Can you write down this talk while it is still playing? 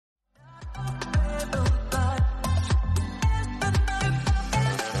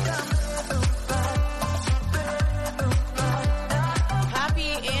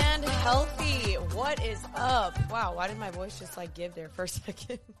up? Wow, why did my voice just like give there for a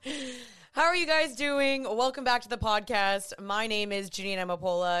second? How are you guys doing? Welcome back to the podcast. My name is Janine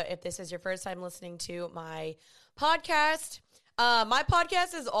Amapola. If this is your first time listening to my podcast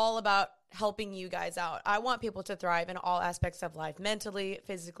is all about helping you guys out. I want people to thrive in all aspects of life, mentally,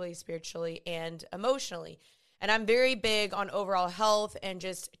 physically, spiritually, and emotionally. And I'm very big on overall health and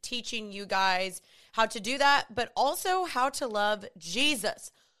just teaching you guys how to do that, but also how to love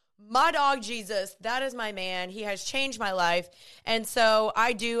Jesus. My dog, Jesus, that is my man. He has changed my life. And so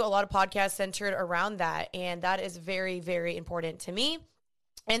I do a lot of podcasts centered around that. And that is very, very important to me.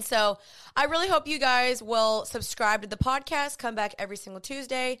 And so I really hope you guys will subscribe to the podcast, come back every single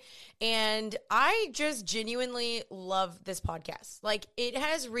Tuesday. And I just genuinely love this podcast. Like, it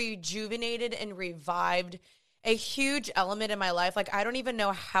has rejuvenated and revived a huge element in my life. Like, I don't even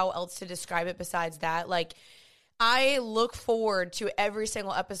know how else to describe it besides that. Like, I look forward to every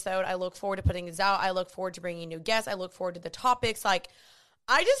single episode. I look forward to putting this out. I look forward to bringing new guests. I look forward to the topics. Like,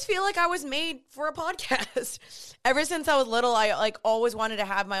 I just feel like I was made for a podcast. Ever since I was little, I like always wanted to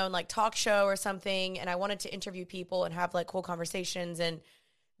have my own like talk show or something. And I wanted to interview people and have like cool conversations. And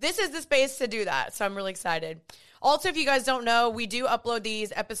this is the space to do that. So I'm really excited. Also, if you guys don't know, we do upload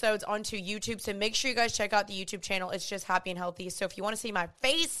these episodes onto YouTube. So make sure you guys check out the YouTube channel. It's just Happy and Healthy. So if you want to see my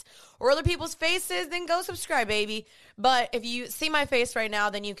face or other people's faces, then go subscribe, baby. But if you see my face right now,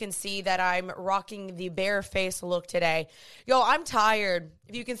 then you can see that I'm rocking the bare face look today. Yo, I'm tired.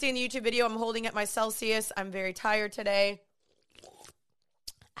 If you can see in the YouTube video, I'm holding up my Celsius. I'm very tired today.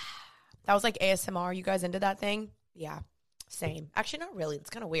 That was like ASMR. You guys into that thing? Yeah. Same. Actually, not really. It's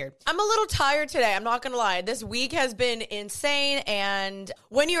kind of weird. I'm a little tired today. I'm not going to lie. This week has been insane. And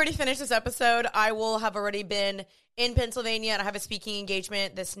when you already finish this episode, I will have already been in Pennsylvania. And I have a speaking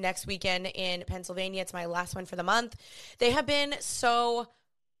engagement this next weekend in Pennsylvania. It's my last one for the month. They have been so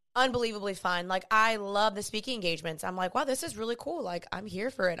unbelievably fun. Like, I love the speaking engagements. I'm like, wow, this is really cool. Like, I'm here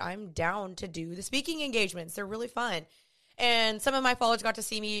for it. I'm down to do the speaking engagements. They're really fun. And some of my followers got to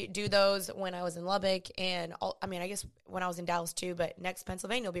see me do those when I was in Lubbock and I guess when I was in Dallas too, but next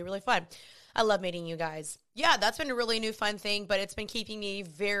Pennsylvania will be really fun. I love meeting you guys. Yeah, that's been a really new fun thing, but it's been keeping me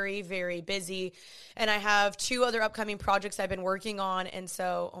very, very busy. And I have 2 other upcoming projects I've been working on. And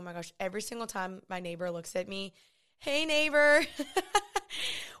so, oh my gosh, every single time my neighbor looks at me, hey neighbor.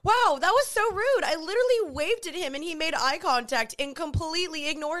 Wow, that was so rude. I literally waved at him and he made eye contact and completely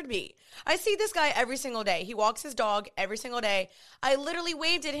ignored me. I see this guy every single day. He walks his dog every single day. I literally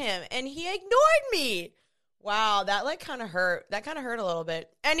waved at him and he ignored me. Wow, that like kind of hurt. That kind of hurt a little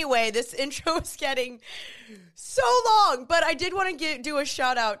bit. Anyway, this intro is getting so long, but I did want to do a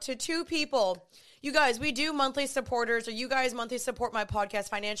shout out to 2 people. You guys, we do monthly supporters, or you guys monthly support my podcast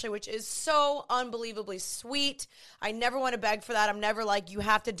financially, which is so unbelievably sweet. I never want to beg for that. I'm never like, you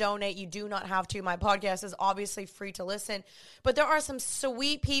have to donate. You do not have to. My podcast is obviously free to listen. But there are some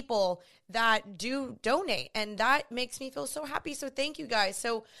sweet people that do donate, and that makes me feel so happy. So thank you guys.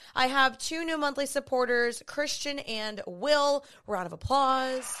 So I have 2 new monthly supporters, Christian and Will. Round of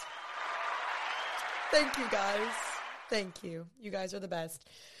applause. Thank you guys. Thank you. You guys are the best.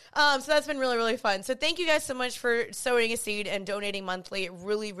 So that's been really, really fun. So thank you guys so much for sowing a seed and donating monthly. It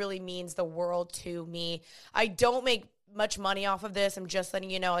really, really means the world to me. I don't make much money off of this. I'm just letting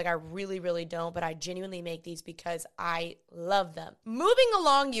you know, like, I really, really don't, but I genuinely make these because I love them. Moving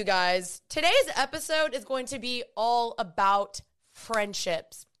along, you guys, today's episode is going to be all about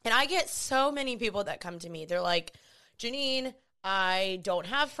friendships. And I get so many people that come to me. They're like, Janine, I don't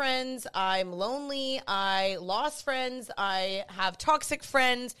have friends. I'm lonely. I lost friends. I have toxic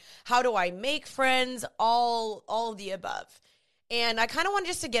friends. How do I make friends? All of the above. And I kind of want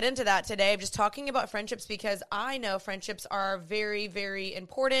just to get into that today. I'm just talking about friendships because I know friendships are very, very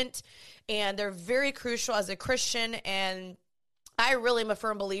important and they're very crucial as a Christian. And I really am a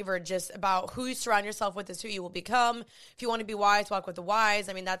firm believer just about who you surround yourself with is who you will become. If you want to be wise, walk with the wise.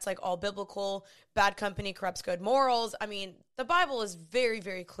 I mean, that's like all biblical. Bad company corrupts good morals. I mean, the Bible is very,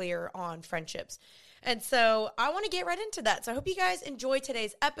 very clear on friendships. And so I want to get right into that. So I hope you guys enjoy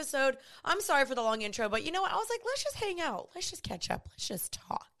today's episode. I'm sorry for the long intro, but you know what? I was like, let's just hang out. Let's just catch up. Let's just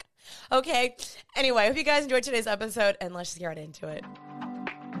talk. Okay. Anyway, I hope you guys enjoyed today's episode and let's just get right into it.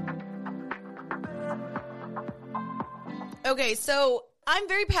 Okay, so I'm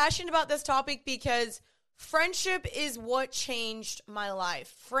very passionate about this topic because friendship is what changed my life.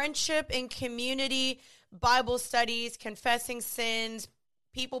 Friendship and community, Bible studies, confessing sins,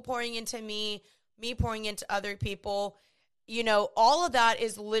 people pouring into me pouring into other people. You know, all of that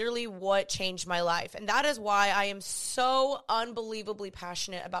is literally what changed my life. And that is why I am so unbelievably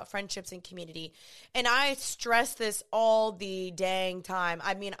passionate about friendships and community. And I stress this all the dang time.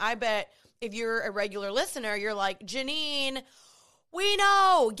 I mean, I bet if you're a regular listener, you're like, Janine, we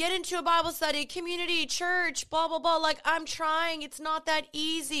know, get into a Bible study, community, church, blah, blah, blah. Like, I'm trying. It's not that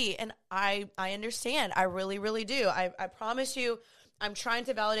easy. And I understand. I really, really do. I promise you, I'm trying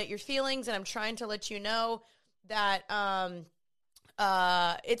to validate your feelings, and I'm trying to let you know that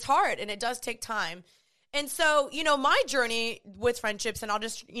it's hard and it does take time. And so, my journey with friendships, and I'll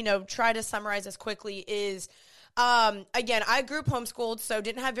just, try to summarize this quickly, is, again, I grew up homeschooled, so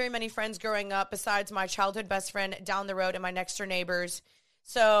didn't have very many friends growing up besides my childhood best friend down the road and my next door neighbors.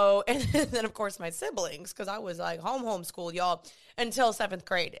 So, and then of course my siblings, because I was like homeschooled, y'all, until 7th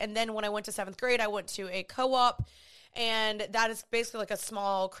grade. And then when I went to 7th grade, I went to a co-op, and that is basically like a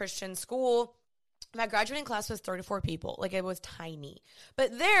small Christian school. My graduating class was 34 people. Like, it was tiny.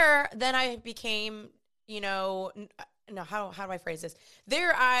 But then I became, no, how do I phrase this?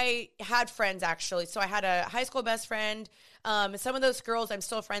 There I had friends, actually. So I had a high school best friend. Some of those girls I'm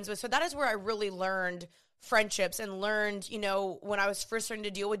still friends with. So that is where I really learned friendships and learned, when I was first starting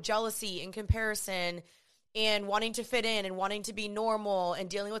to deal with jealousy and comparison and wanting to fit in and wanting to be normal and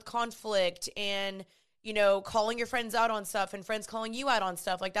dealing with conflict and, calling your friends out on stuff and friends calling you out on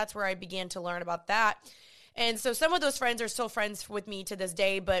stuff. Like, that's where I began to learn about that. And so some of those friends are still friends with me to this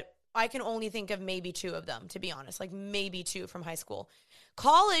day, but I can only think of maybe 2 of them, to be honest, like maybe 2 from high school.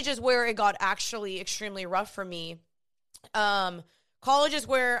 College is where it got actually extremely rough for me. College is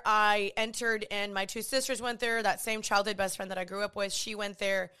where I entered, and my 2 sisters went there. That same childhood best friend that I grew up with, she went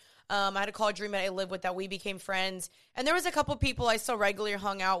there. I had a college roommate I lived with that we became friends. And there was a couple people I still regularly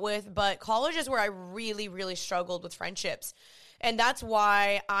hung out with, but college is where I really, really struggled with friendships. And that's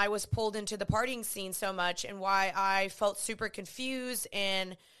why I was pulled into the partying scene so much, and why I felt super confused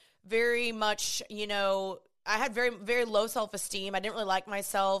and very much, I had very, very low self-esteem. I didn't really like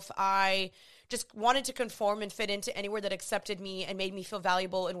myself. I just wanted to conform and fit into anywhere that accepted me and made me feel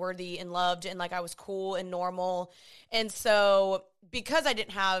valuable and worthy and loved and like I was cool and normal. And so because I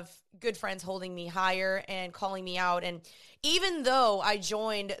didn't have good friends holding me higher and calling me out, and even though I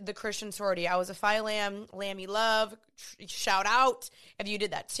joined the Christian sorority, I was a Phi Lam, Lammy Love, shout out if you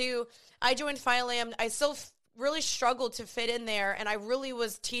did that too. I joined Phi Lam. I still really struggled to fit in there, and I really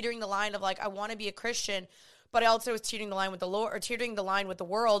was teetering the line of like, I want to be a Christian, but I also was teetering the line with the Lord, or teetering the line with the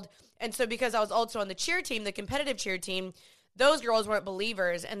world. And so because I was also on the cheer team, the competitive cheer team, those girls weren't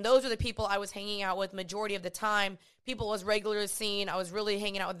believers, and those were the people I was hanging out with majority of the time. People I was regularly seeing. I was really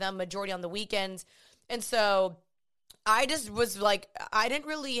hanging out with them majority on the weekends. And so I just was like, I didn't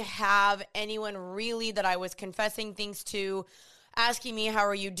really have anyone really that I was confessing things to, asking me, how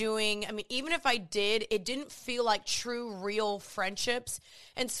are you doing? I mean, even if I did, it didn't feel like true, real friendships.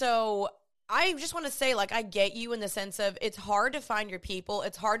 And so I just want to say, like, I get you in the sense of it's hard to find your people.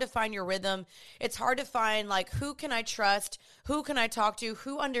 It's hard to find your rhythm. It's hard to find, like, who can I trust? Who can I talk to?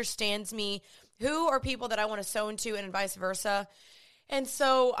 Who understands me? Who are people that I want to sow into, and vice versa? And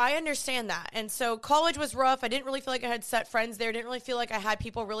so I understand that. And so college was rough. I didn't really feel like I had set friends there. Didn't really feel like I had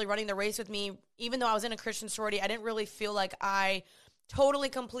people really running the race with me. Even though I was in a Christian sorority, I didn't really feel like I totally,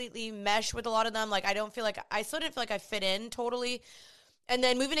 completely meshed with a lot of them. Like, I still didn't feel like I fit in totally. And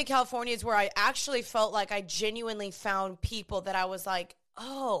then moving to California is where I actually felt like I genuinely found people that I was like,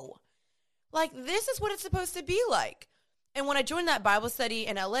 oh, like, this is what it's supposed to be like. And when I joined that Bible study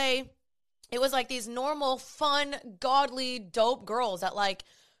in LA, it was like these normal, fun, godly, dope girls that like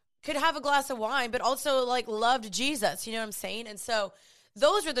could have a glass of wine, but also like loved Jesus. You know what I'm saying? And so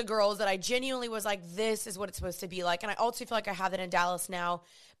those are the girls that I genuinely was like, this is what it's supposed to be like. And I also feel like I have that in Dallas now.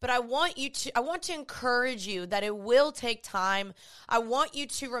 But I want to encourage you that it will take time. I want you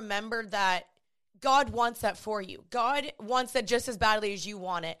to remember that God wants that for you. God wants that just as badly as you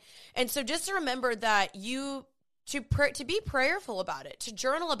want it. And so just to remember that to be prayerful about it, to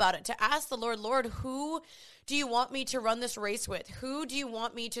journal about it, to ask the Lord, who do you want me to run this race with? Who do you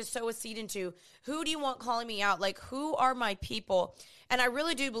want me to sow a seed into? Who do you want calling me out? Like, who are my people? And I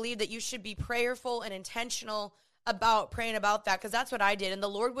really do believe that you should be prayerful and intentional about praying about that, because that's what I did. And the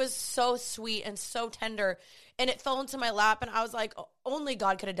Lord was so sweet and so tender, and it fell into my lap, and I was like, only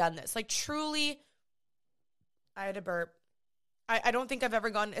God could have done this. Like, truly, I had a burp. I don't think I've ever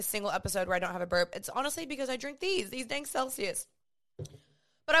gone a single episode where I don't have a burp. It's honestly because I drink these dang Celsius.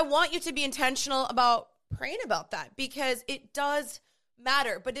 But I want you to be intentional about praying about that, because it does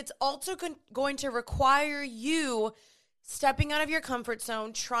matter. But it's also going to require you stepping out of your comfort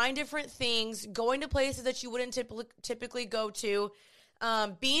zone, trying different things, going to places that you wouldn't typically go to,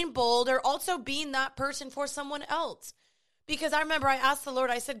 being bold, or also being that person for someone else. Because I remember I asked the Lord,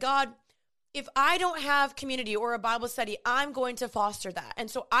 I said, God, if I don't have community or a Bible study, I'm going to foster that. And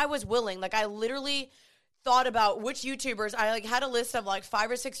so I was willing. Like, I literally thought about which YouTubers. I like had a list of like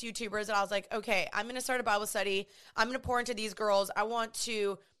 5 or 6 YouTubers, and I was like, okay, I'm going to start a Bible study. I'm going to pour into these girls. I want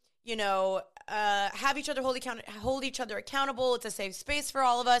to, have each other hold each other accountable. It's a safe space for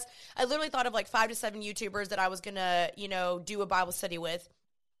all of us. I literally thought of like 5 to 7 YouTubers that I was going to, do a Bible study with.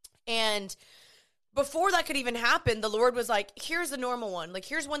 And before that could even happen, the Lord was like, here's the normal one. Like,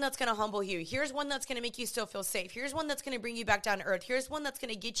 here's one that's going to humble you. Here's one that's going to make you still feel safe. Here's one that's going to bring you back down to earth. Here's one that's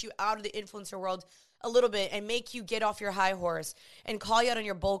going to get you out of the influencer world a little bit and make you get off your high horse and call you out on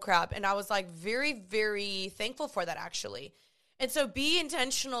your bull crap. And I was like very, very thankful for that, actually. And so be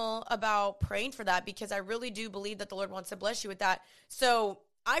intentional about praying for that, because I really do believe that the Lord wants to bless you with that. So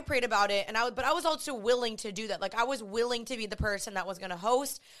I prayed about it, but I was also willing to do that. Like, I was willing to be the person that was going to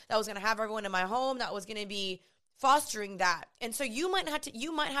host, that was going to have everyone in my home, that was going to be fostering that. And so you might have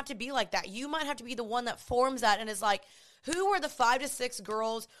to be like that. You might have to be the one that forms that and is like, who are the 5 to 6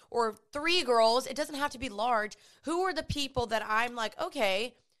 girls or 3 girls? It doesn't have to be large. Who are the people that I'm like,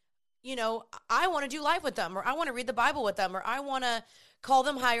 okay, I want to do life with them, or I want to read the Bible with them, or I want to call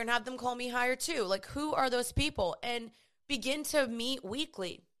them higher and have them call me higher too. Like, who are those people? And begin to meet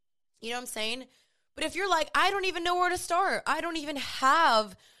weekly. You know what I'm saying? But if you're like, I don't even know where to start. I don't even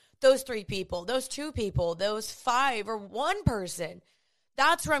have those 3 people, those 2 people, those 5 or 1 person.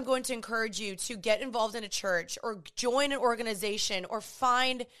 That's where I'm going to encourage you to get involved in a church or join an organization or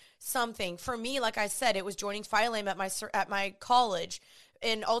find something. For me, like I said, it was joining Philam at my college,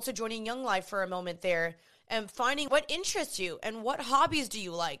 and also joining Young Life for a moment there, and finding what interests you and what hobbies do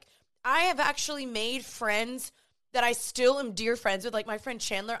you like. I have actually made friends that I still am dear friends with, like my friend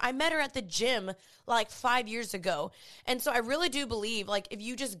Chandler. I met her at the gym like 5 years ago. And so I really do believe, like, if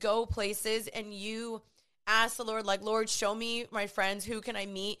you just go places and you ask the Lord, like, Lord, show me my friends, who can I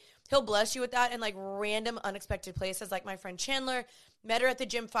meet? He'll bless you with that in like random, unexpected places. Like my friend Chandler, met her at the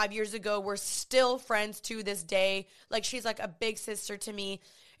gym 5 years ago. We're still friends to this day. Like, she's like a big sister to me.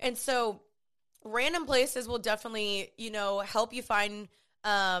 And so random places will definitely, help you find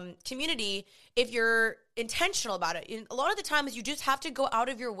community if you're intentional about it. And a lot of the times you just have to go out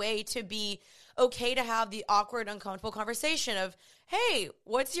of your way to be okay to have the awkward, uncomfortable conversation of, hey,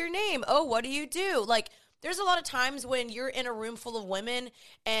 what's your name? Oh, what do you do? Like, there's a lot of times when you're in a room full of women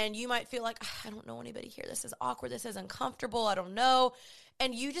and you might feel like, I don't know anybody here. This is awkward. This is uncomfortable. I don't know.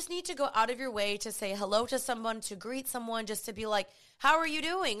 And you just need to go out of your way to say hello to someone, to greet someone, just to be like, how are you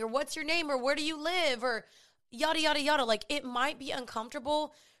doing? Or what's your name? Or where do you live? Or yada, yada, yada. Like, it might be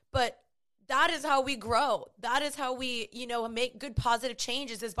uncomfortable, but that is how we grow. That is how we, make good positive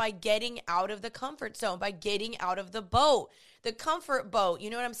changes, is by getting out of the comfort zone, by getting out of the boat, the comfort boat. You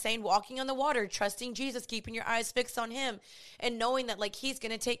know what I'm saying? Walking on the water, trusting Jesus, keeping your eyes fixed on him, and knowing that, like, he's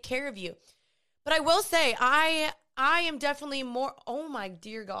going to take care of you. But I will say, I am definitely more, oh my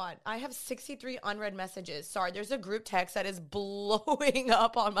dear God, I have 63 unread messages. Sorry, there's a group text that is blowing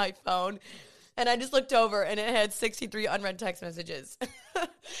up on my phone. And I just looked over and it had 63 unread text messages.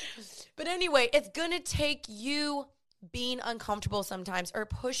 But anyway, it's going to take you being uncomfortable sometimes, or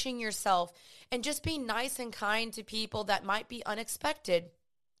pushing yourself, and just being nice and kind to people that might be unexpected.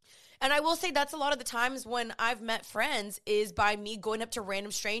 And I will say that's a lot of the times when I've met friends is by me going up to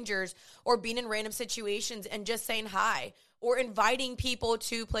random strangers or being in random situations and just saying hi, or inviting people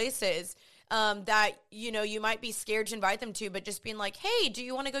to places that, you might be scared to invite them to, but just being like, hey, do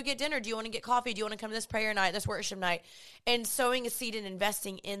you want to go get dinner? Do you want to get coffee? Do you want to come to this prayer night, this worship night? And sowing a seed and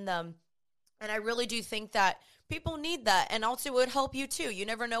investing in them. And I really do think that people need that. And also it would help you too. You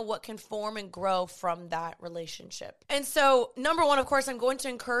never know what can form and grow from that relationship. And so, number one, of course, I'm going to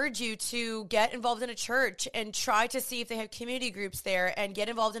encourage you to get involved in a church and try to see if they have community groups there, and get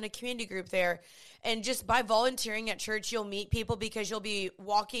involved in a community group there. And just by volunteering at church, you'll meet people, because you'll be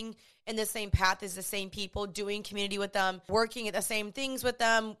walking in the same path as the same people, doing community with them, working at the same things with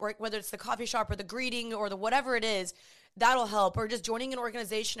them, whether it's the coffee shop or the greeting or the whatever it is. That'll help. Or just joining an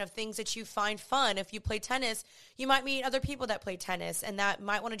organization of things that you find fun. If you play tennis, you might meet other people that play tennis and that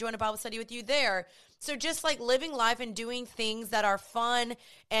might want to join a Bible study with you there. So just like living life and doing things that are fun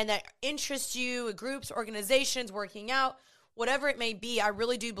and that interest you, groups, organizations, working out, whatever it may be, I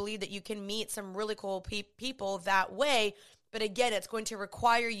really do believe that you can meet some really cool people that way. But again, it's going to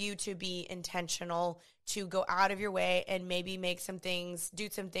require you to be intentional, to go out of your way and maybe do some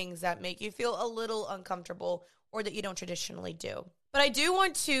things that make you feel a little uncomfortable, or that you don't traditionally do. But I do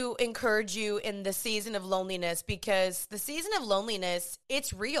want to encourage you in the season of loneliness, because the season of loneliness,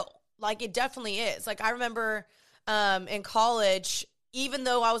 it's real. Like, it definitely is. Like, I remember in college, even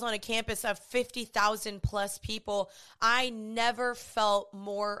though I was on a campus of 50,000 plus people, I never felt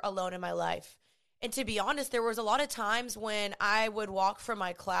more alone in my life. And to be honest, there was a lot of times when I would walk from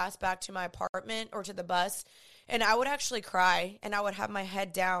my class back to my apartment or to the bus, and I would actually cry, and I would have my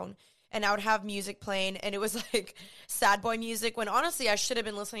head down, and I would have music playing, and it was like sad boy music, when honestly I should have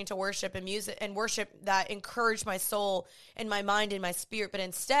been listening to worship and music and worship that encouraged my soul and my mind and my spirit. But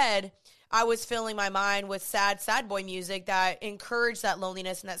instead, I was filling my mind with sad boy music that encouraged that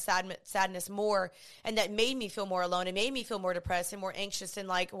loneliness and that sadness more, and that made me feel more alone and made me feel more depressed and more anxious and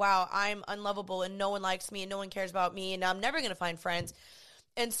like, wow, I'm unlovable and no one likes me and no one cares about me and I'm never going to find friends.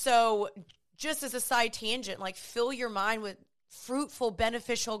 And so just as a side tangent, like, fill your mind with fruitful,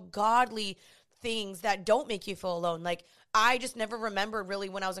 beneficial, godly things that don't make you feel alone. Like, I just never remembered really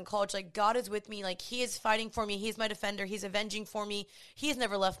when I was in college, like, God is with me. Like, he is fighting for me. He's my defender. He's avenging for me. He has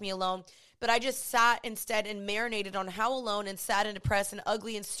never left me alone. But I just sat instead and marinated on how alone and sad and depressed and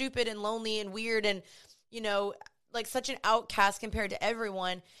ugly and stupid and lonely and weird and, you know, like such an outcast compared to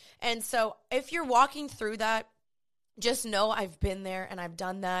everyone. And so if you're walking through that, just know I've been there and I've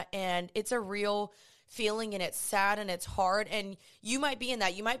done that, and it's a real feeling, and it's sad and it's hard, and you might be in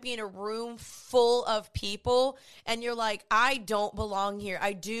that. You might be in a room full of people and you're like, I don't belong here.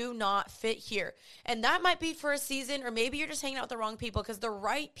 I do not fit here. And that might be for a season, or maybe you're just hanging out with the wrong people, because the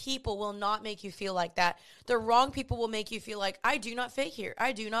right people will not make you feel like that. The wrong people will make you feel like, I do not fit here.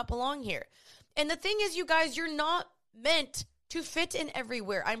 I do not belong here. And the thing is, you guys, you're not meant to fit in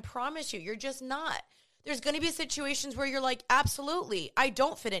everywhere. I promise you, you're just not. There's going to be situations where you're like, absolutely, I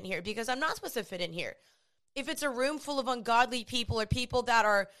don't fit in here because I'm not supposed to fit in here. If it's a room full of ungodly people or people that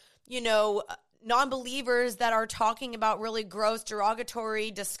are, you know, non-believers that are talking about really gross, derogatory,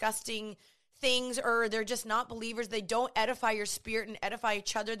 disgusting things, or they're just not believers, they don't edify your spirit and edify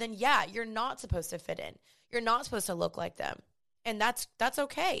each other, then yeah, you're not supposed to fit in. You're not supposed to look like them. And that's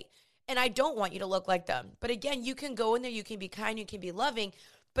okay. And I don't want you to look like them. But again, you can go in there, you can be kind, you can be loving,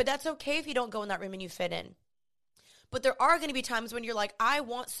 but that's okay if you don't go in that room and you fit in. But there are going to be times when you're like, I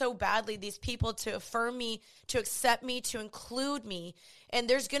want so badly these people to affirm me, to accept me, to include me. And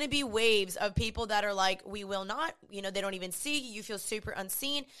there's going to be waves of people that are like, we will not, you know, they don't even see you. You feel super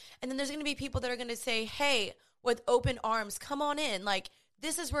unseen. And then there's going to be people that are going to say, hey, with open arms, come on in. Like,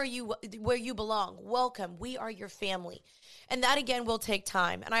 this is where you belong. Welcome. We are your family. And that, again, will take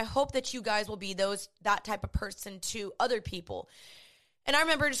time. And I hope that you guys will be that type of person to other people. And I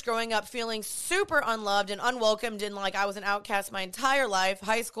remember just growing up feeling super unloved and unwelcomed, and like I was an outcast my entire life,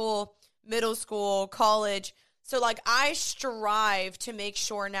 high school, middle school, college. So like I strive to make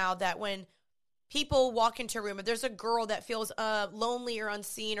sure now that when people walk into a room, if there's a girl that feels lonely or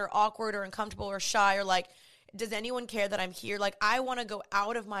unseen or awkward or uncomfortable or shy, or like, does anyone care that I'm here? Like, I want to go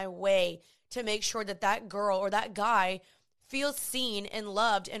out of my way to make sure that that girl or that guy feels seen and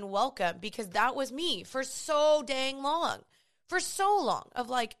loved and welcome, because that was me for so dang long. For so long, of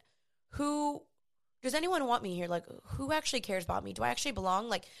like, who does anyone want me here? Like, who actually cares about me? Do I actually belong?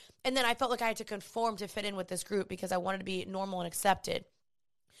 Like, and then I felt like I had to conform to fit in with this group because I wanted to be normal and accepted.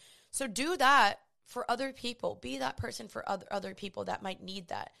 So do that for other people. Be that person for other people that might need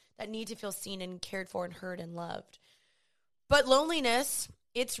that need to feel seen and cared for and heard and loved. But loneliness,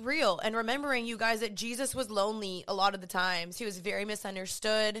 it's real. And remembering, you guys, that Jesus was lonely a lot of the times. He was very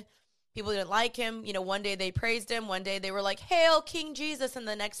misunderstood. People didn't like him. You know, one day they praised him. One day they were like, hail King Jesus. And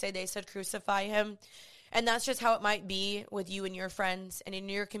the next day they said, crucify him. And that's just how it might be with you and your friends and in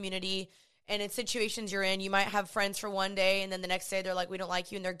your community and in situations you're in. You might have friends for one day, and then the next day they're like, we don't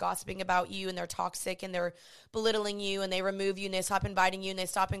like you, and they're gossiping about you, and they're toxic, and they're belittling you, and they remove you, and they stop inviting you, and they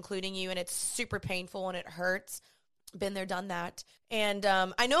stop including you, and it's super painful and it hurts. Been there, done that. And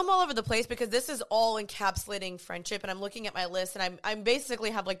I know I'm all over the place because this is all encapsulating friendship, and I'm looking at my list, and I'm basically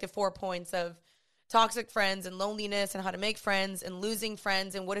have like the 4 points of toxic friends and loneliness and how to make friends and losing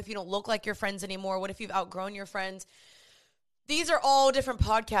friends, and what if you don't look like your friends anymore? What if you've outgrown your friends? These are all different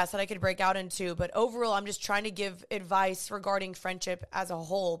podcasts that I could break out into, but overall, I'm just trying to give advice regarding friendship as a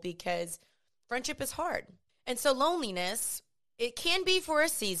whole, because friendship is hard. And so loneliness, it can be for a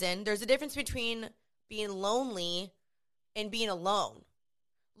season. There's a difference between being lonely and being alone.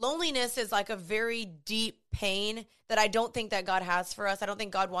 Loneliness is like a very deep pain that I don't think that God has for us. I don't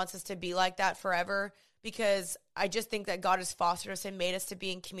think God wants us to be like that forever, because I just think that God has fostered us and made us to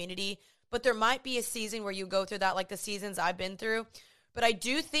be in community. But there might be a season where you go through that, like the seasons I've been through. But I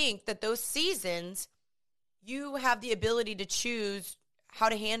do think that those seasons, you have the ability to choose how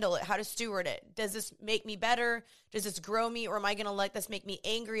to handle it, how to steward it. Does this make me better? Does this grow me? Or am I going to let this make me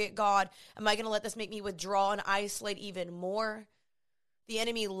angry at God? Am I going to let this make me withdraw and isolate even more? The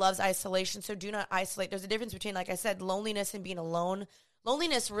enemy loves isolation, so do not isolate. There's a difference between, like I said, loneliness and being alone.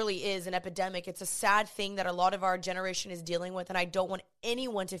 Loneliness really is an epidemic. It's a sad thing that a lot of our generation is dealing with, and I don't want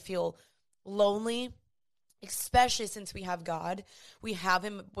anyone to feel lonely, especially since we have God. We have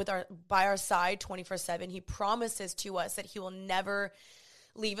him by our side 24/7. He promises to us that he will never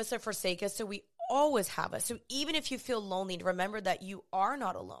leave us or forsake us. So we always have us. So even if you feel lonely, remember that you are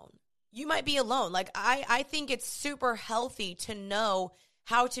not alone. You might be alone. Like I think it's super healthy to know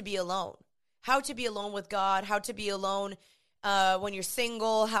how to be alone, how to be alone with God, how to be alone when you're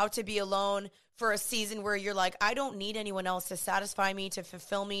single, how to be alone for a season where you're like, I don't need anyone else to satisfy me, to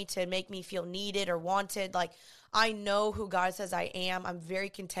fulfill me, to make me feel needed or wanted. Like, I know who God says I am. I'm very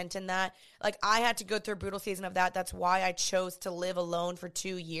content in that. Like, I had to go through a brutal season of that. That's why I chose to live alone for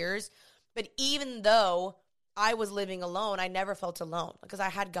 2 years. But even though I was living alone, I never felt alone because I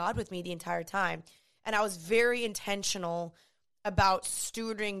had God with me the entire time. And I was very intentional about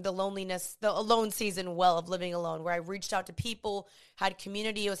stewarding the loneliness, the alone season well of living alone, where I reached out to people, had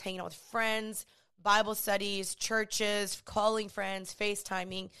community, I was hanging out with friends, Bible studies, churches, calling friends,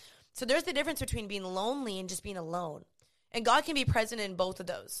 FaceTiming. So there's the difference between being lonely and just being alone. And God can be present in both of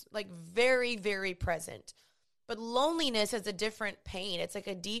those, like very, very present. But loneliness is a different pain. It's like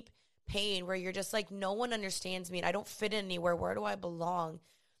a deep pain where you're just like, no one understands me and I don't fit in anywhere. Where do I belong?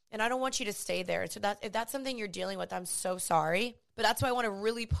 And I don't want you to stay there. So if that's something you're dealing with, I'm so sorry. But that's why I want to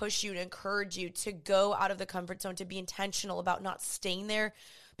really push you and encourage you to go out of the comfort zone, to be intentional about not staying there,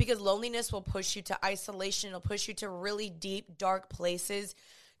 because loneliness will push you to isolation. It'll push you to really deep, dark places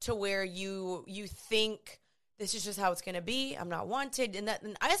to where you think this is just how it's going to be. I'm not wanted.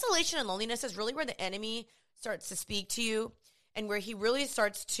 And isolation and loneliness is really where the enemy starts to speak to you, and where he really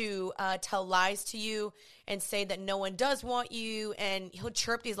starts to tell lies to you and say that no one does want you, and he'll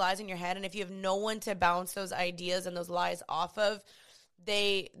chirp these lies in your head. And if you have no one to bounce those ideas and those lies off of,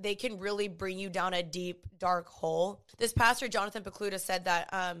 they can really bring you down a deep, dark hole. This pastor, Jonathan Pokluda, said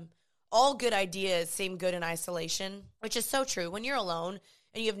that all good ideas seem good in isolation, which is so true. When you're alone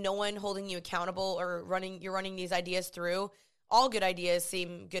and you have no one holding you accountable or you're running these ideas through, all good ideas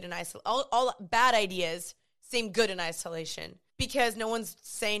seem good in isolation. All bad ideas seem good in isolation, because no one's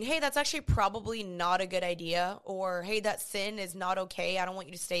saying, hey, that's actually probably not a good idea, or hey, that sin is not okay. I don't want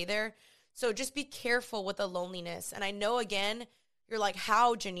you to stay there. So just be careful with the loneliness. And I know, again, you're like,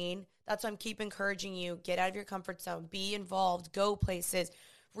 how, Janine? That's why I'm keep encouraging you. Get out of your comfort zone. Be involved. Go places.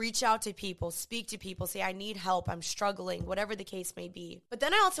 Reach out to people. Speak to people. Say, I need help. I'm struggling. Whatever the case may be. But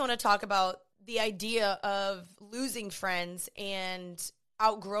then I also want to talk about the idea of losing friends and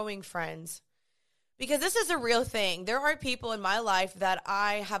outgrowing friends, because this is a real thing. There are people in my life that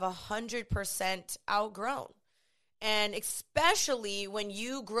I have 100% outgrown. And especially when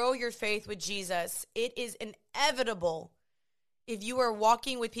you grow your faith with Jesus, it is inevitable, if you are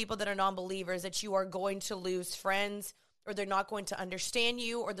walking with people that are non-believers, that you are going to lose friends, or they're not going to understand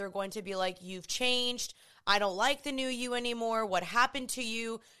you, or they're going to be like, you've changed. I don't like the new you anymore. What happened to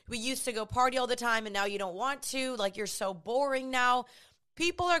you? We used to go party all the time and now you don't want to. Like, you're so boring now.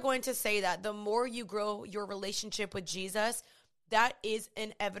 People are going to say that. The more you grow your relationship with Jesus, that is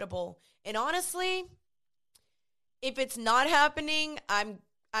inevitable. And honestly, if it's not happening,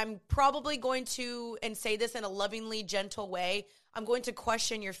 I'm probably going to, and say this in a lovingly gentle way, I'm going to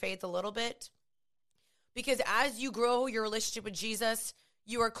question your faith a little bit. Because as you grow your relationship with Jesus,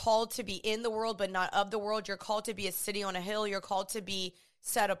 you are called to be in the world, but not of the world. You're called to be a city on a hill. You're called to be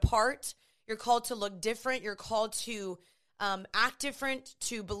set apart. You're called to look different. You're called to act different,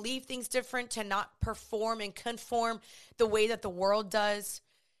 to believe things different, to not perform and conform the way that the world does.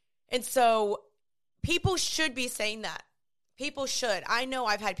 And so people should be saying that. People should. I know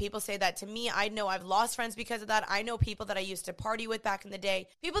I've had people say that to me. I know I've lost friends because of that. I know people that I used to party with back in the day,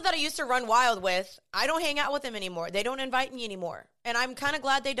 people that I used to run wild with. I don't hang out with them anymore. They don't invite me anymore. And I'm kind of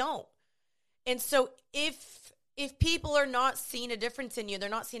glad they don't. And so if people are not seeing a difference in you, they're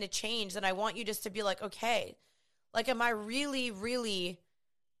not seeing a change, then I want you just to be like, okay, like, am I really, really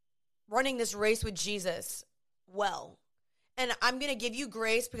running this race with Jesus well? And I'm going to give you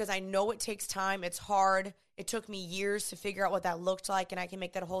grace because I know it takes time. It's hard. It took me years to figure out what that looked like, and I can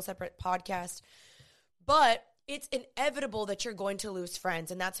make that a whole separate podcast. But it's inevitable that you're going to lose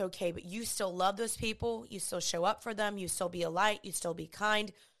friends, and that's okay. But you still love those people. You still show up for them. You still be a light. You still be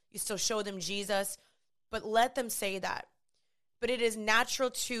kind. You still show them Jesus. But let them say that. But it is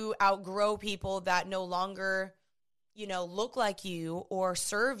natural to outgrow people that no longer, look like you or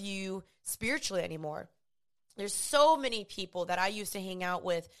serve you spiritually anymore. There's so many people that I used to hang out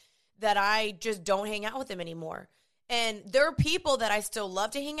with that I just don't hang out with them anymore. And there are people that I still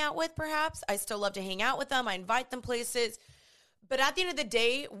love to hang out with, perhaps. I still love to hang out with them. I invite them places. But at the end of the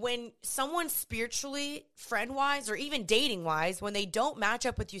day, when someone spiritually, friend-wise, or even dating-wise, when they don't match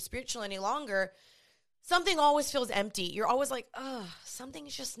up with you spiritually any longer, something always feels empty. You're always like,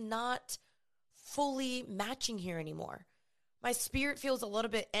 something's just not fully matching here anymore. My spirit feels a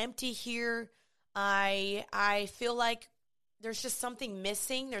little bit empty here. I feel like there's just something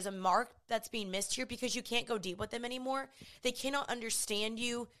missing. There's a mark that's being missed here because you can't go deep with them anymore. They cannot understand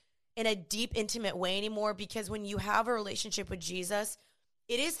you in a deep, intimate way anymore, because when you have a relationship with Jesus,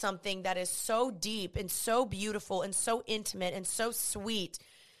 it is something that is so deep and so beautiful and so intimate and so sweet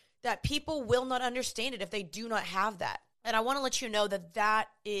that people will not understand it if they do not have that. And I want to let you know that that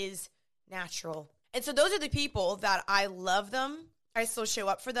is natural. And so those are the people that I love them. I still show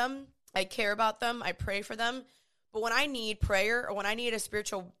up for them. I care about them. I pray for them. But when I need prayer, or when I need a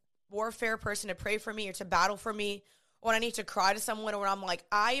spiritual warfare person to pray for me or to battle for me, or when I need to cry to someone, or when I'm like,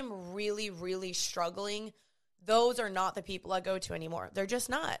 I am really, really struggling, those are not the people I go to anymore. They're just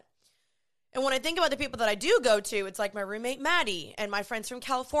not. And when I think about the people that I do go to, it's like my roommate Maddie and my friends from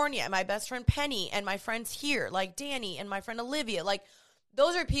California and my best friend Penny and my friends here like Danny and my friend Olivia. Like,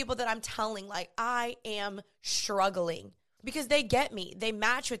 those are people that I'm telling, like, I am struggling, because they get me. They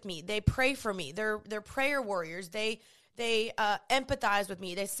match with me. They pray for me. They're prayer warriors. They empathize with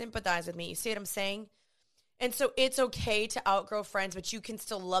me. They sympathize with me. You see what I'm saying? And so it's okay to outgrow friends, but you can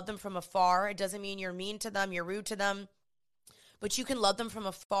still love them from afar. It doesn't mean you're mean to them, you're rude to them, but you can love them from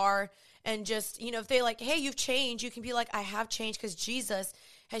afar. And just, if they like, hey, you've changed, you can be like, I have changed because Jesus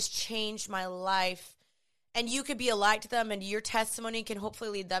has changed my life. And you could be a light to them, and your testimony can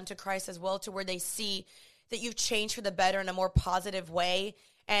hopefully lead them to Christ as well, to where they see that you've changed for the better in a more positive way,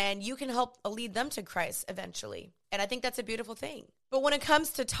 and you can help lead them to Christ eventually. And I think that's a beautiful thing. But when it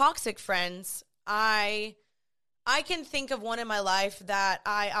comes to toxic friends, I can think of one in my life that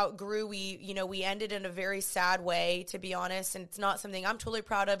I outgrew. We ended in a very sad way, to be honest, and it's not something I'm totally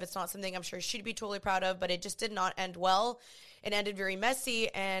proud of. It's not something I'm sure she'd be totally proud of, but it just did not end well. It ended very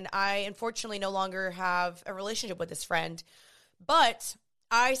messy, and I unfortunately no longer have a relationship with this friend. But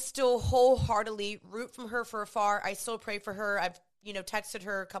I still wholeheartedly root from her for afar. I still pray for her. I've, texted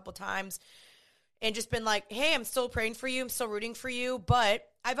her a couple times and just been like, hey, I'm still praying for you. I'm still rooting for you, but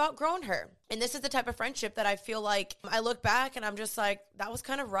I've outgrown her. And this is the type of friendship that I feel like I look back and I'm just like, that was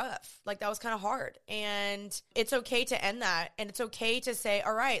kind of rough. Like, that was kind of hard. And it's okay to end that. And it's okay to say,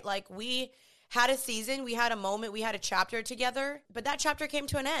 all right, like, we had a season, we had a moment, we had a chapter together, but that chapter came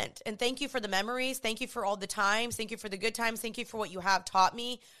to an end. And thank you for the memories. Thank you for all the times. Thank you for the good times. Thank you for what you have taught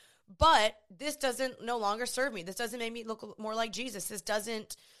me. But this doesn't no longer serve me. This doesn't make me look more like Jesus. This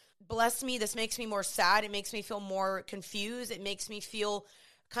doesn't bless me. This makes me more sad. It makes me feel more confused. It makes me feel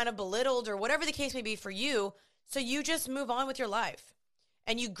kind of belittled, or whatever the case may be for you. So you just move on with your life.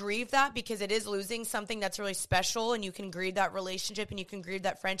 And you grieve that, because it is losing something that's really special, and you can grieve that relationship, and you can grieve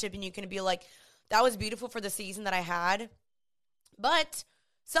that friendship, and you can be like, that was beautiful for the season that I had. But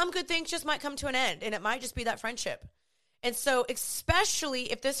some good things just might come to an end, and it might just be that friendship. And so,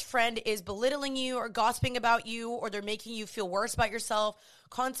 especially if this friend is belittling you or gossiping about you, or they're making you feel worse about yourself,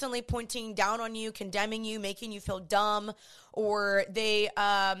 constantly pointing down on you, condemning you, making you feel dumb, or they,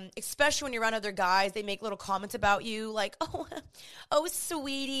 especially when you're around other guys, they make little comments about you like, oh,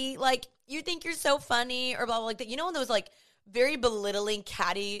 sweetie, like, you think you're so funny, or blah, blah, like that. Those like very belittling,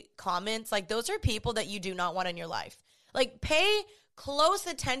 catty comments, like, those are people that you do not want in your life. Like, pay close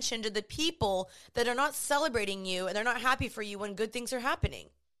attention to the people that are not celebrating you and they're not happy for you when good things are happening.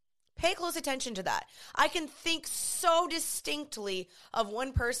 Pay close attention to that. I can think so distinctly of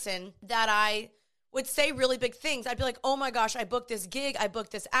one person that I would say really big things. I'd be like, oh my gosh, I booked this gig, I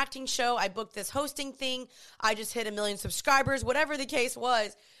booked this acting show, I booked this hosting thing, I just hit 1 million subscribers, whatever the case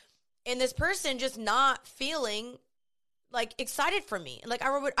was. And this person just not feeling like excited for me. Like,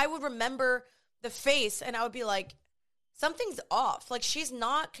 I would remember the face, and I would be like, something's off. Like, she's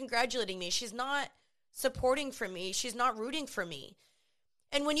not congratulating me. She's not supporting for me. She's not rooting for me.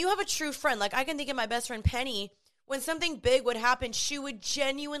 And when you have a true friend, like, I can think of my best friend Penny, when something big would happen, she would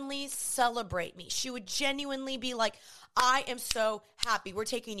genuinely celebrate me. She would genuinely be like, I am so happy. We're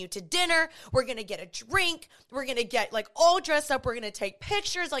taking you to dinner. We're going to get a drink. We're going to get like all dressed up. We're going to take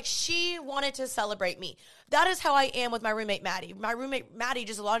pictures. Like, she wanted to celebrate me. That is how I am with my roommate, Maddie. My roommate, Maddie,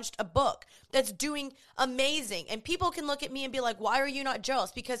 just launched a book that's doing amazing. And people can look at me and be like, why are you not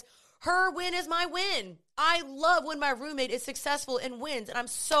jealous? Because her win is my win. I love when my roommate is successful and wins. And I'm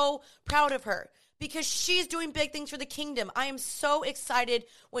so proud of her, because she's doing big things for the kingdom. I am so excited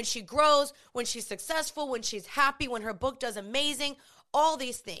when she grows, when she's successful, when she's happy, when her book does amazing, all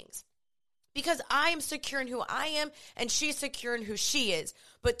these things. Because I am secure in who I am, and she's secure in who she is.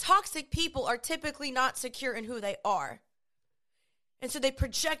 But toxic people are typically not secure in who they are. And so they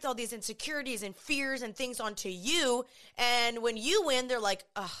project all these insecurities and fears and things onto you. And when you win, they're like,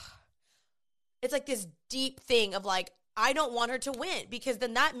 ugh. It's like this deep thing of like, I don't want her to win because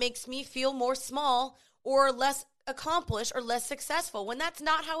then that makes me feel more small or less accomplished or less successful when that's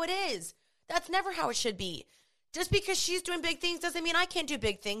not how it is. That's never how it should be. Just because she's doing big things doesn't mean I can't do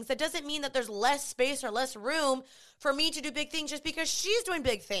big things. That doesn't mean that there's less space or less room for me to do big things just because she's doing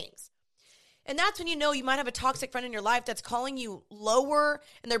big things. And that's when you know you might have a toxic friend in your life that's calling you lower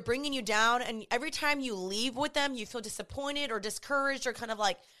and they're bringing you down. And every time you leave with them, you feel disappointed or discouraged or kind of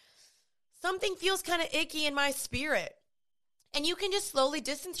like, something feels kind of icky in my spirit. And you can just slowly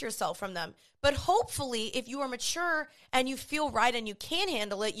distance yourself from them. But hopefully, if you are mature and you feel right and you can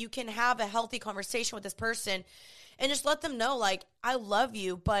handle it, you can have a healthy conversation with this person and just let them know, like, I love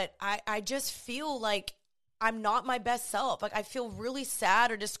you, but I just feel like I'm not my best self. Like, I feel really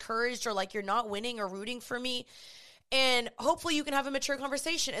sad or discouraged or like you're not winning or rooting for me. And hopefully you can have a mature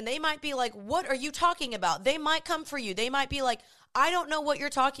conversation. And they might be like, what are you talking about? They might come for you. They might be like, I don't know what you're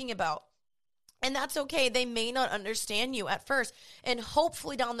talking about. And that's okay. They may not understand you at first. And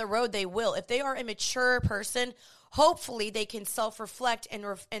hopefully down the road they will. If they are a mature person, hopefully they can self-reflect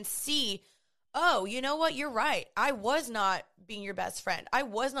and see, oh, you know what? You're right. I was not being your best friend. I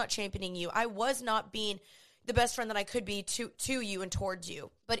was not championing you. I was not being the best friend that I could be to you and towards you.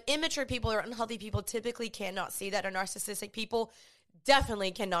 But immature people or unhealthy people typically cannot see that. And narcissistic people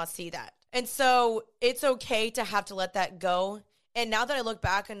definitely cannot see that. And so it's okay to have to let that go. And now that I look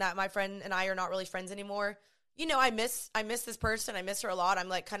back and that my friend and I are not really friends anymore, you know, I miss this person. I miss her a lot. I'm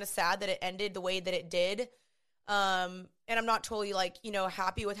like kind of sad that it ended the way that it did. And I'm not totally like, you know,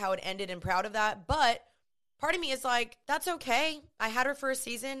 happy with how it ended and proud of that. But part of me is like, that's okay. I had her for a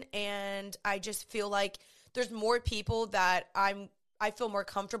season and I just feel like there's more people that I feel more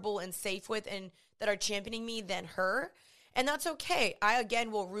comfortable and safe with and that are championing me than her. And that's okay. I, again,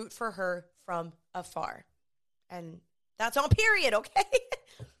 will root for her from afar. And that's on period, okay?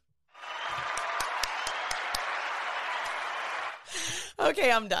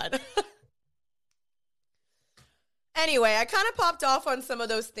 Okay, I'm done. Anyway, I kind of popped off on some of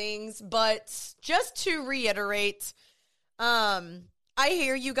those things, but just to reiterate, I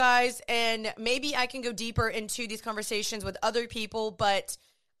hear you guys, and maybe I can go deeper into these conversations with other people, but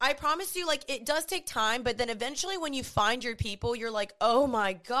I promise you, like, it does take time, but then eventually when you find your people, you're like, oh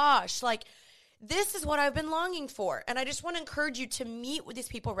my gosh, like, this is what I've been longing for. And I just want to encourage you to meet with these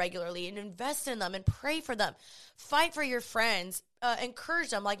people regularly and invest in them and pray for them. Fight for your friends. Encourage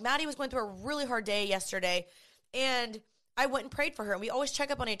them. Like, Maddie was going through a really hard day yesterday, and I went and prayed for her. And we always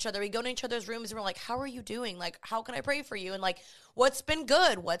check up on each other. We go in each other's rooms and we're like, how are you doing? Like, how can I pray for you? And like, what's been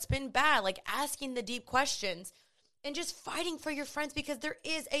good? What's been bad? Like, asking the deep questions and just fighting for your friends, because there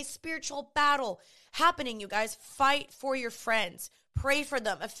is a spiritual battle happening, you guys. Fight for your friends. Pray for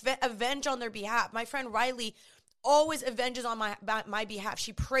them. Avenge on their behalf. My friend Riley always avenges on my behalf.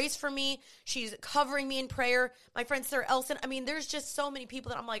 She prays for me. She's covering me in prayer. My friend Sarah Elson. I mean, there's just so many people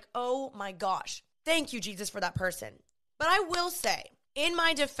that I'm like, oh my gosh. Thank you, Jesus, for that person. But I will say, in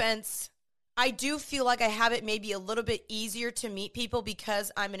my defense, I do feel like I have it maybe a little bit easier to meet people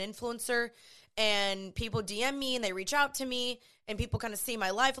because I'm an influencer and people DM me and they reach out to me and people kind of see my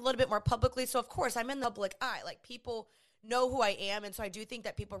life a little bit more publicly. So, of course, I'm in the public eye. Like, people know who I am. And so I do think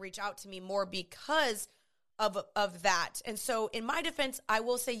that people reach out to me more because of that. And so in my defense, I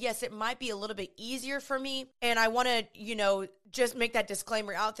will say, yes, it might be a little bit easier for me. And I want to, you know, just make that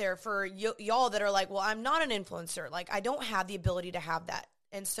disclaimer out there for y'all that are like, well, I'm not an influencer. Like, I don't have the ability to have that.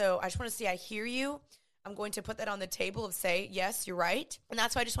 And so I just want to say, I hear you. I'm going to put that on the table of say, yes, you're right. And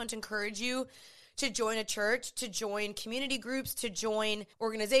that's why I just want to encourage you to join a church, to join community groups, to join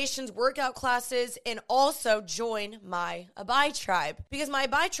organizations, workout classes, and also join my Abide Tribe. Because my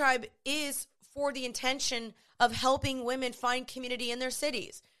Abide Tribe is for the intention of helping women find community in their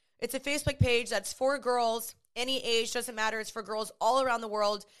cities. It's a Facebook page that's for girls, any age, doesn't matter. It's for girls all around the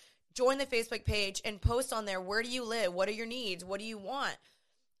world. Join the Facebook page and post on there, where do you live? What are your needs? What do you want?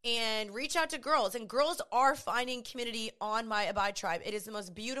 And reach out to girls. And girls are finding community on my Abide Tribe. It is the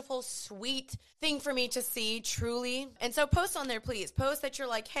most beautiful, sweet thing for me to see, truly. And so post on there, please. Post that you're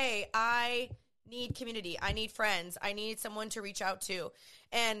like, hey, I need community. I need friends. I need someone to reach out to.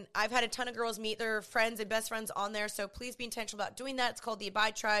 And I've had a ton of girls meet their friends and best friends on there. So please be intentional about doing that. It's called the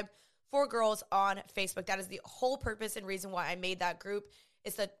Abide Tribe for girls on Facebook. That is the whole purpose and reason why I made that group.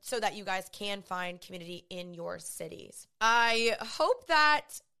 Is that so that you guys can find community in your cities. I hope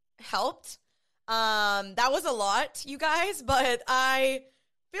that helped. That was a lot, you guys, but I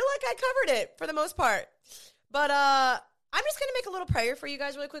feel like I covered it for the most part. But I'm just going to make a little prayer for you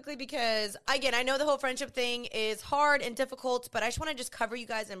guys really quickly because, again, I know the whole friendship thing is hard and difficult, but I just want to just cover you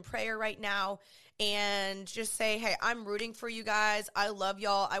guys in prayer right now and just say, hey, I'm rooting for you guys. I love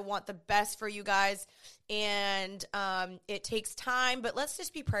y'all. I want the best for you guys. and it takes time, but let's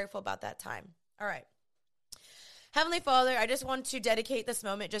just be prayerful about that time. All right. Heavenly Father, I just want to dedicate this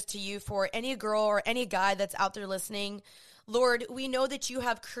moment just to you for any girl or any guy that's out there listening. Lord, we know that you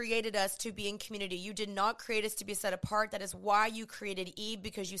have created us to be in community. You did not create us to be set apart. That is why you created Eve,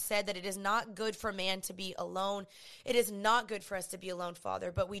 because you said that it is not good for man to be alone. It is not good for us to be alone,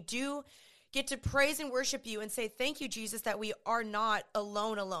 Father. But we do get to praise and worship you and say, thank you, Jesus, that we are not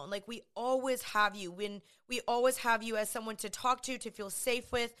alone. Like we always have you. When we always have you as someone to talk to feel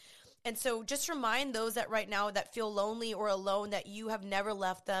safe with. And so just remind those that right now that feel lonely or alone that you have never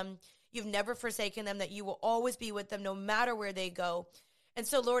left them. You've never forsaken them, that you will always be with them no matter where they go. And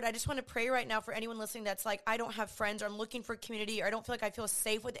so, Lord, I just want to pray right now for anyone listening that's like, I don't have friends, or I'm looking for community, or I don't feel like I feel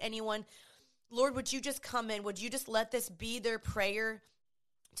safe with anyone. Lord, would you just come in? Would you just let this be their prayer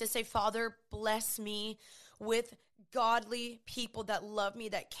to say, Father, bless me with godly people that love me,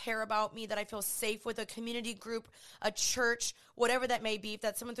 that care about me, that I feel safe with, a community group, a church, whatever that may be. If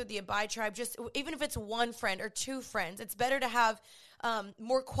that's someone through the Abide tribe, just even if it's one friend or two friends, it's better to have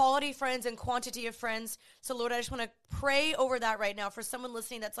more quality friends and quantity of friends. So, Lord, I just want to pray over that right now for someone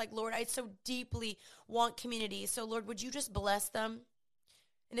listening that's like, Lord, I so deeply want community. So, Lord, would you just bless them?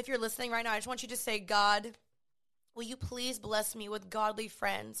 And if you're listening right now, I just want you to say, God, will you please bless me with godly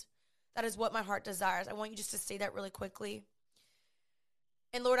friends? That is what my heart desires. I want you just to say that really quickly.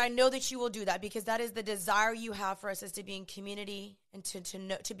 And Lord, I know that you will do that, because that is the desire you have for us, is to be in community and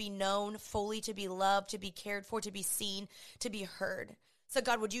to be known fully, to be loved, to be cared for, to be seen, to be heard. So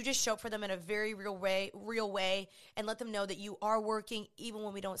God, would you just show up for them in a very real way, and let them know that you are working even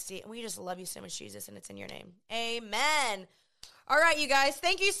when we don't see it. And we just love you so much, Jesus, and it's in your name. Amen. All right, you guys,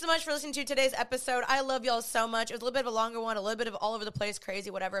 thank you so much for listening to today's episode. I love y'all so much. It was a little bit of a longer one, a little bit of all over the place, crazy,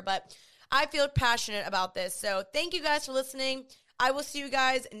 whatever, but I feel passionate about this. So thank you guys for listening. I will see you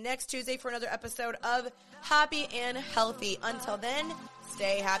guys next Tuesday for another episode of Happy and Healthy. Until then,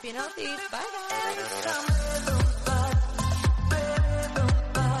 stay happy and healthy. Bye, guys.